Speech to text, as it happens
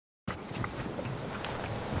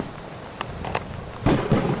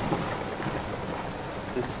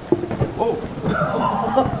This. Oh!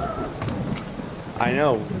 I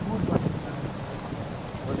know. The good ones now.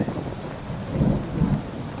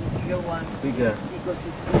 Bigger one. Bigger. Because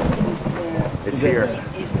It's here.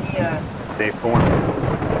 It's near. They formed.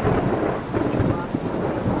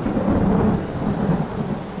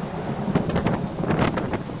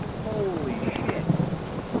 Holy shit.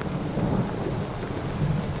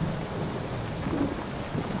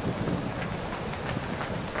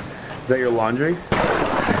 Is that your laundry?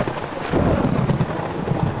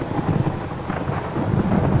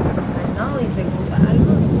 And now is the good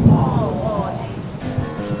album. Oh,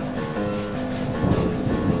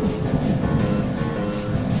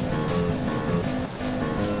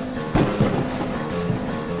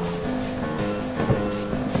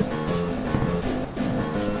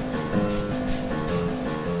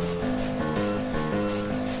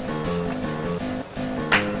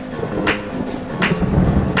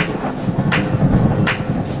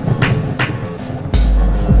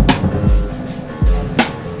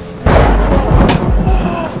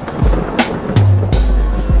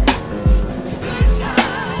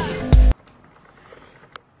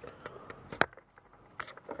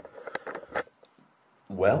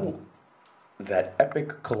 Well, that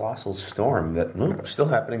epic colossal storm that, still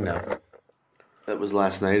happening now. That was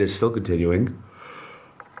last night is still continuing.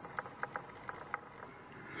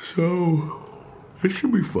 So, it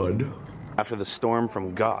should be fun. After the storm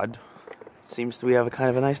from God, it seems we have a kind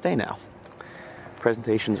of a nice day now.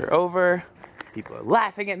 Presentations are over, people are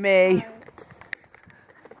laughing at me,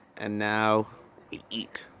 and now we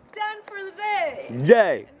eat. Done for the day!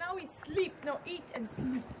 Yay! And now we sleep. No, eat and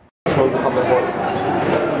sleep.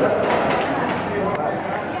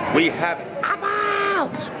 We have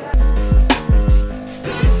apples!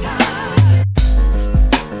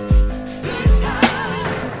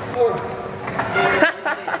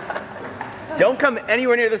 Don't come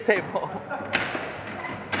anywhere near this table.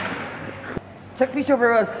 take a picture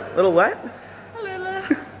for us. Little what? A little.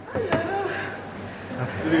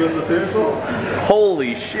 Did you go to the table?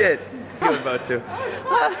 Holy shit. He was about to.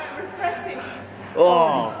 Refreshing.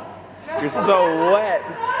 Oh, you're so wet.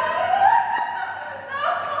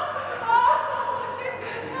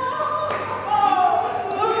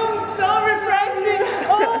 Oh, so refreshing.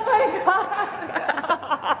 Oh my god.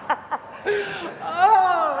 Oh.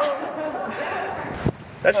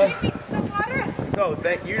 That's just. Some water? No,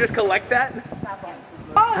 you just collect that?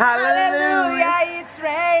 Oh, Hallelujah. hallelujah. It's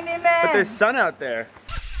raining, man. But there's sun out there.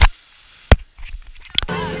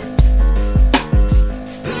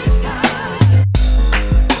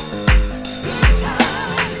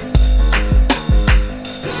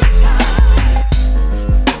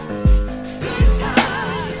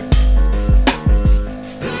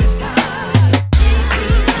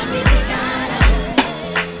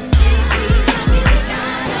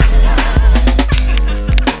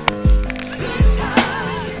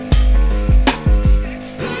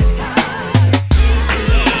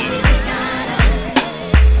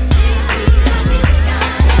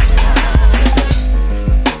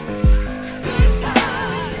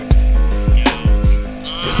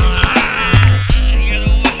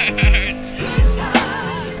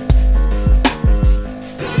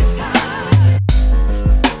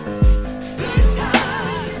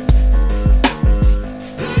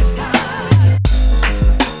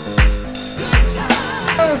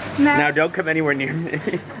 Now don't come anywhere near me.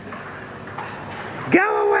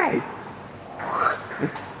 Go away!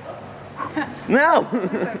 No!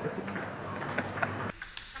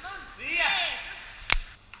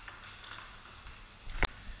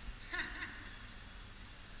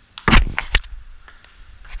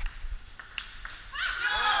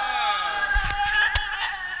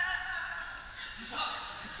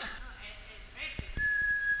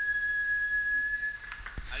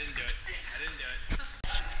 I didn't do it.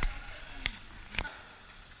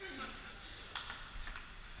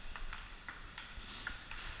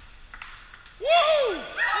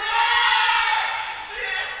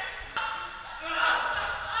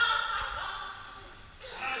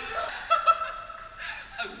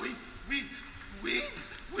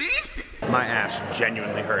 My ass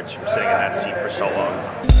genuinely hurts from sitting in that seat for so long.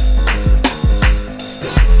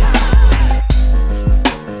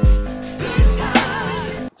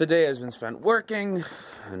 The day has been spent working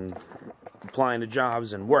and applying to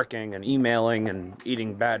jobs and working and emailing and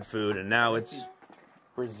eating bad food, and now it's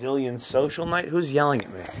Brazilian social night. Who's yelling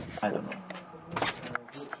at me? I don't know.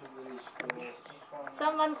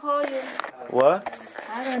 Someone call you. What?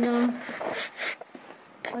 I don't know.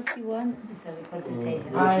 What you want?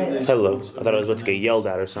 Hello. I thought I was about to get yelled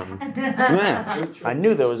at or something. Man, I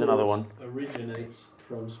knew there was another one. Originates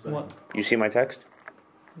from Spain. What? You see my text?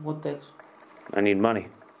 What text? I need money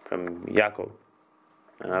from Jacob.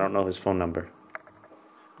 And I don't know his phone number.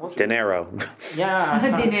 What? Dinero. Yeah.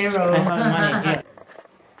 Dinero. I found money here.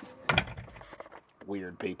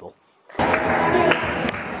 Weird people.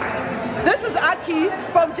 This is Aki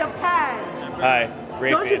from Japan. Hi,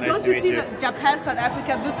 great Don't fan. you, Nice don't to you meet see you. the Japan, South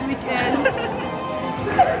Africa this weekend?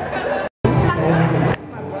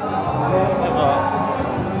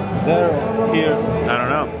 They're here. I don't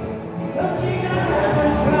know.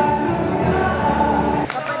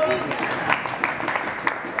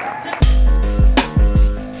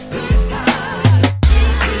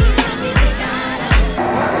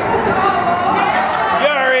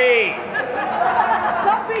 Yuri!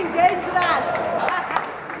 Stop being dangerous.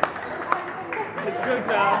 It's good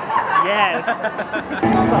now.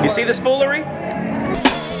 Yes. You see this foolery?